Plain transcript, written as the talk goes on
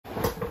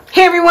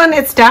Hey everyone,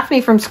 it's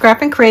Daphne from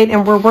Scrap and Create,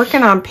 and we're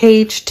working on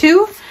page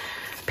 2.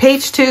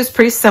 Page 2 is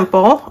pretty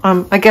simple.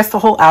 I guess the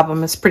whole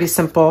album is pretty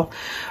simple.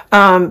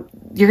 You're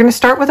going to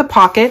start with a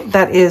pocket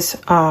that is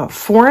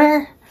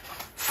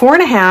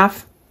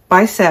 4.5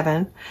 by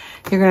 7.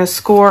 You're going to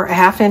score a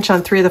 1/2 inch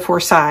on 3 of the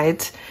 4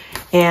 sides,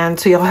 and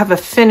so you'll have a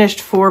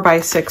finished 4 by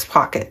 6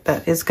 pocket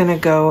that is going to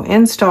go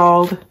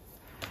installed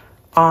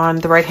on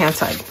the right hand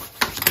side.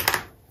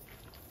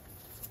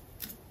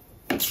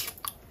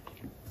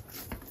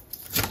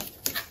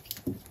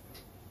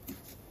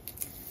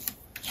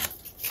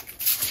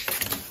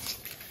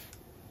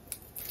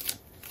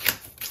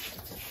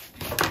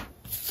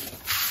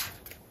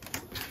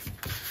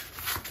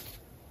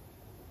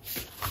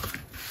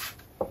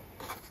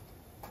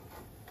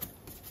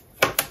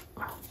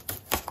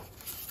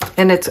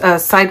 And it's a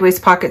sideways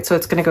pocket, so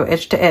it's going to go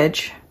edge to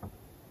edge,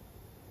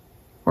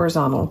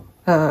 horizontal,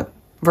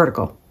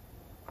 vertical.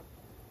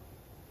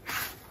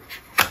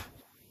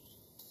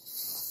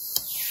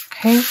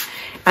 Okay,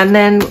 and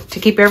then to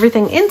keep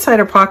everything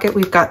inside our pocket,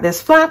 we've got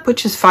this flap,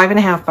 which is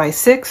 5.5 by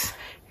 6.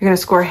 You're going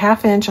to score a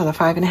 1/2 inch on the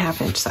 5.5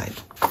 inch side.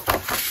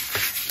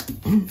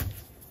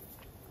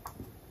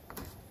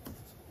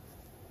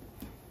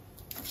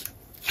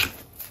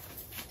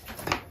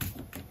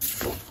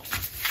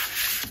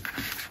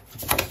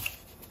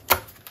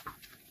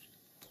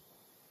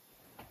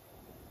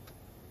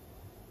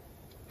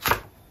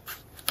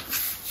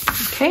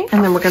 Okay,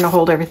 and then we're going to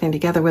hold everything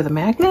together with a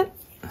magnet.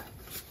 I'm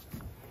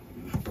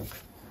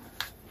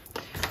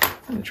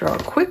going to draw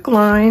a quick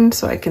line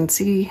so I can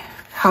see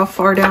how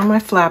far down my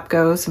flap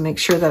goes and make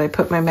sure that I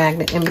put my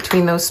magnet in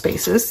between those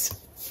spaces.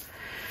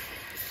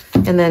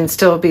 And then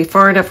still be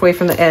far enough away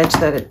from the edge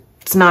that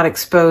it's not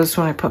exposed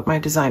when I put my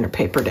designer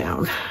paper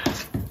down.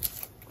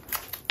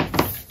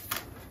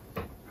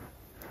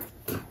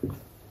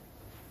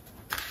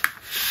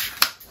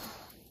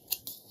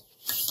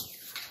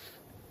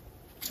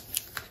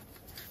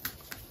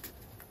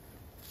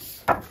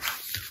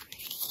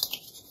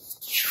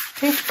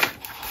 Okay,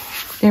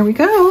 there we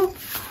go.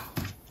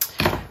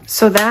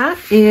 So that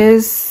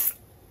is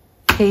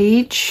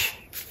page,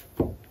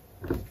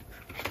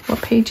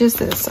 what page is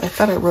this? I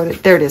thought I wrote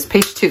it, there it is,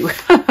 page 2.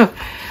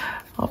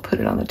 I'll put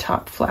it on the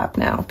top flap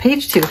now,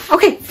 page 2.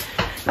 Okay,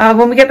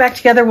 when we get back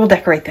together, we'll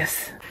decorate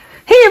this.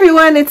 Hey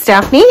everyone, it's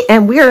Daphne,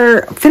 and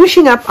we're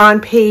finishing up on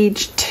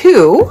page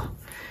 2.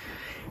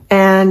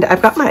 And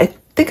I've got I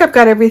think I've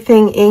got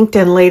everything inked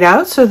and laid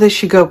out, so this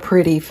should go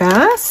pretty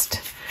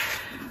fast.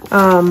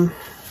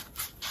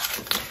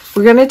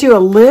 We're going to do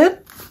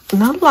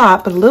not a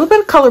lot, but a little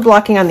bit of color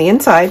blocking on the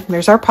inside.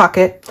 There's our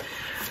pocket.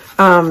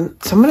 So I'm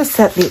going to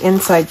set the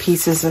inside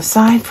pieces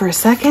aside for a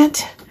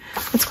second.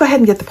 Let's go ahead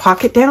and get the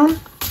pocket down.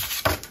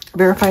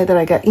 Verify that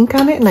I got ink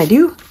on it, and I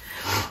do.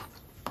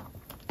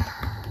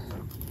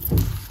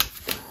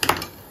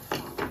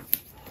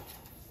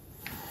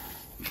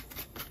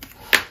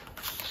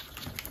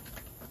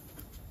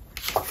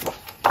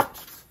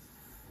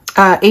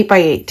 Uh, 8 by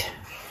 8.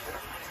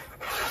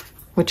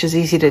 Which is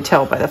easy to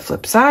tell by the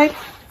flip side.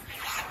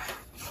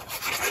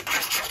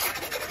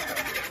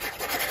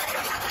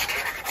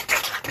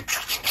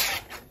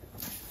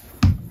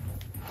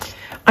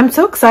 I'm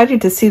so excited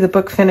to see the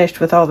book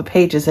finished with all the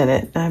pages in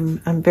it.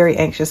 I'm very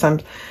anxious. I'm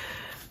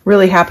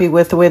really happy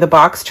with the way the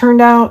box turned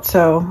out,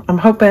 so I'm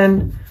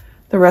hoping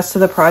the rest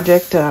of the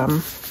project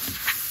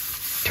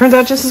turns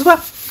out just as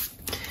well.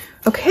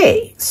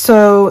 Okay,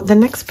 so the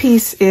next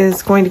piece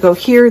is going to go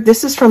here.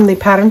 This is from the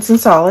Patterns and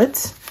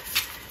Solids.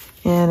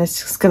 And it's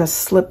just going to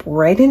slip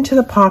right into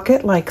the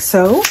pocket like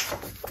so.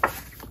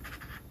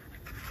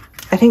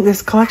 I think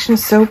this collection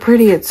is so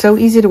pretty. It's so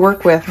easy to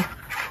work with.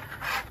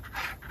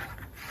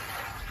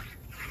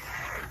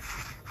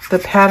 The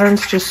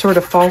patterns just sort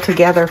of fall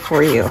together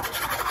for you.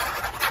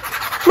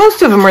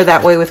 Most of them are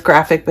that way with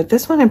graphic, but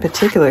this one in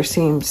particular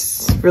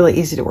seems really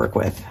easy to work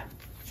with.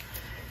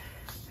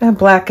 And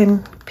black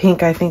and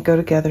pink, I think, go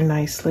together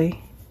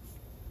nicely.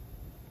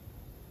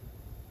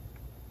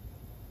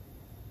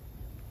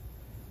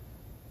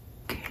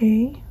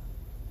 Okay.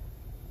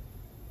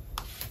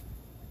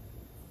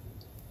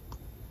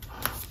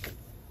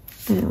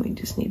 And we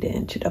just need to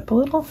inch it up a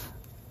little,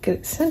 get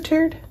it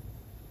centered.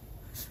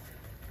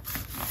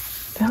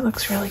 That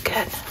looks really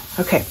good.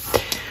 Okay.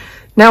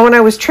 Now when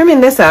I was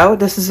trimming this out,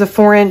 this is a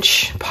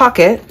 4-inch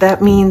pocket.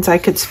 That means I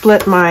could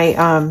split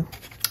my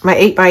my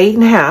 8 by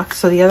 8.5.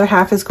 So the other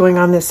half is going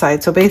on this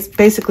side. So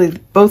basically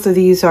both of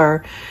these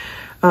are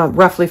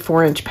roughly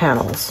 4-inch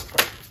panels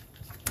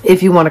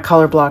if you want to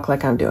color block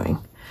like I'm doing.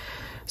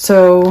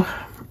 So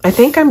I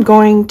think I'm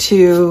going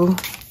to,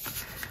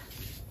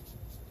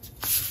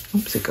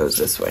 oops, it goes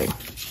this way.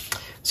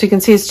 So you can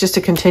see it's just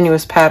a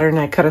continuous pattern.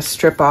 I cut a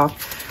strip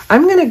off.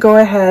 I'm going to go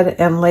ahead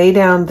and lay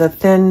down the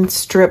thin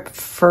strip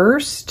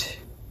first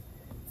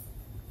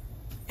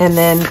and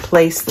then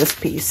place this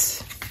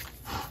piece.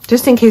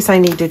 Just in case I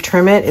need to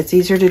trim it, it's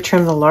easier to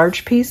trim the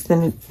large piece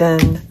than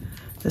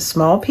the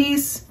small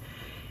piece.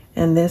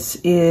 And this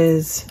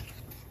is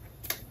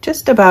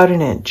just about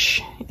 1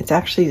 inch It's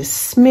actually a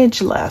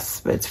smidge less,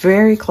 but it's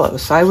very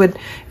close. I would,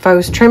 if I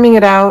was trimming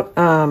it out,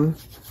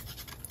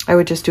 I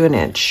would just do an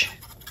inch.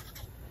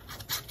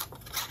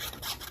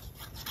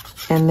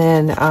 And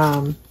then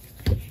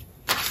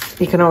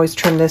you can always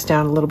trim this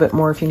down a little bit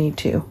more if you need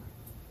to.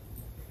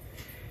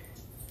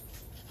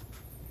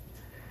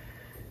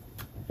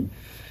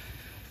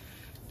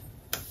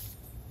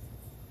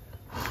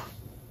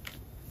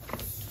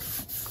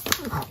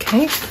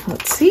 Okay,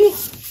 let's see.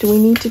 Do we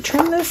need to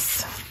trim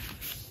this?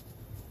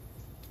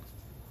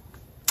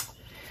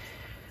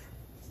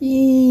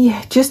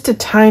 Yeah, just a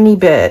tiny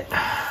bit.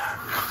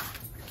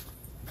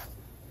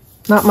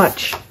 Not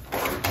much.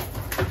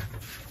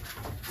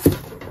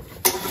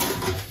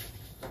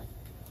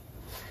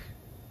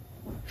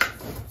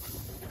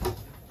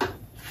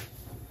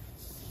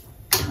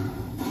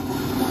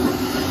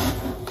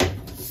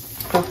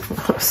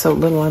 Oh, so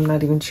little, I'm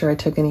not even sure I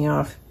took any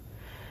off.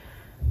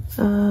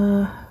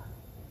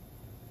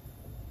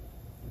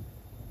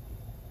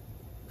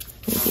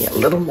 Maybe a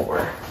little more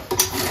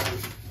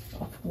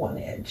off one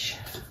edge.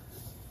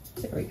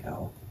 There we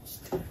go.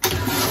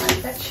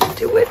 That should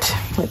do it.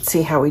 Let's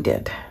see how we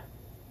did.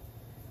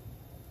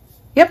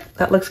 Yep,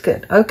 that looks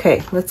good.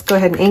 Okay, let's go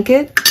ahead and ink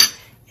it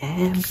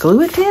and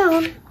glue it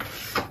down.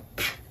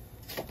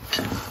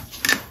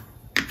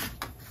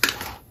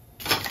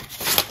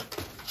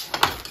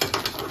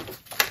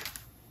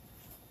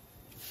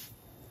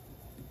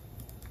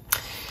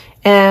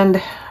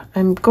 And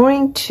I'm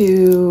going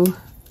to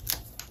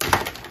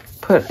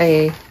put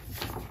an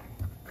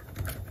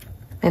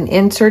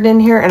insert in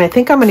here, and I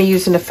think I'm going to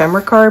use an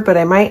ephemera card, but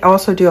I might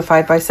also do a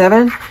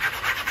 5x7.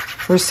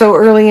 We're so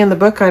early in the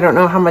book, I don't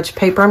know how much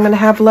paper I'm going to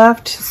have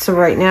left, so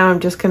right now I'm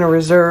just going to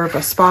reserve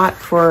a spot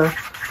for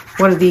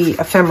one of the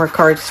ephemera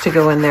cards to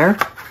go in there,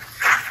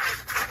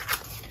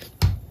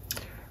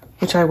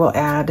 which I will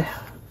add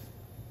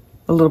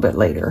a little bit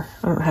later.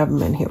 I don't have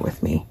them in here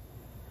with me.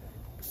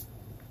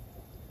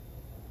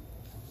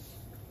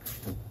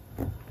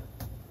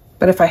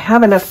 But if I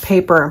have enough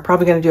paper, I'm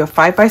probably going to do a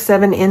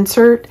 5x7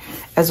 insert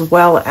as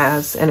well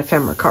as an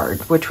ephemera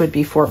card, which would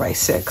be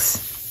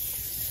 4x6.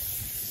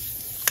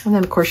 And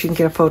then, of course, you can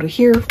get a photo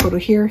here,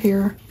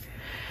 here.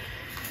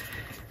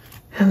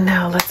 And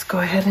now let's go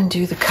ahead and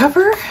do the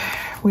cover,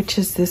 which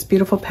is this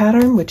beautiful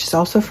pattern, which is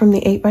also from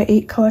the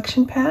 8x8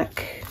 collection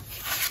pack.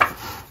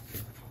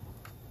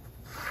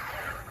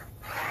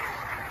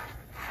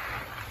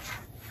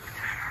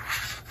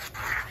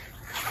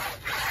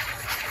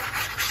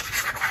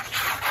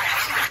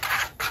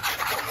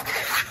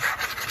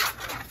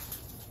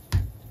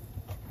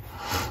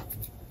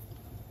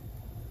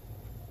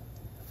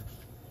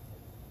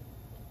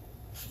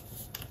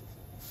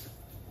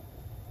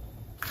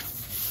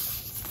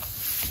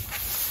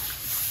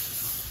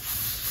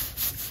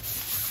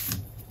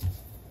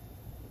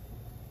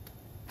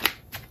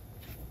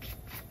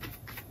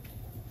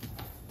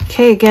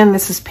 Okay, again,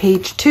 this is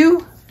page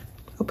 2,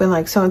 open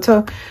like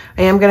so-and-so.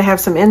 I am going to have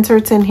some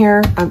inserts in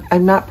here.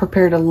 I'm not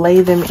prepared to lay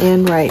them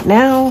in right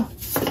now.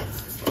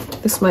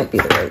 This might be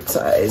the right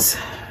size.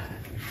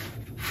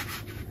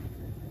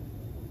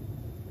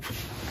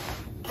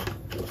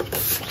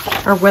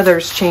 Our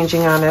weather's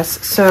changing on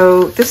us.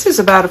 So this is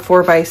about a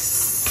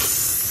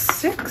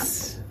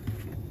 4x6.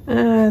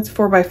 It's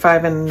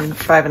 4x5 and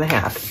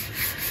 5.5.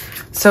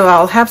 So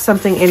I'll have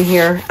something in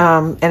here,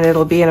 and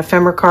it'll be an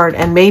ephemera card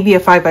and maybe a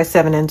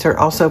 5x7 insert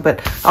also, but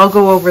I'll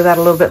go over that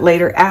a little bit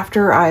later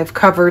after I've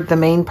covered the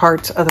main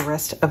parts of the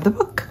rest of the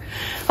book.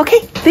 Okay,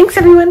 thanks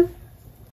everyone.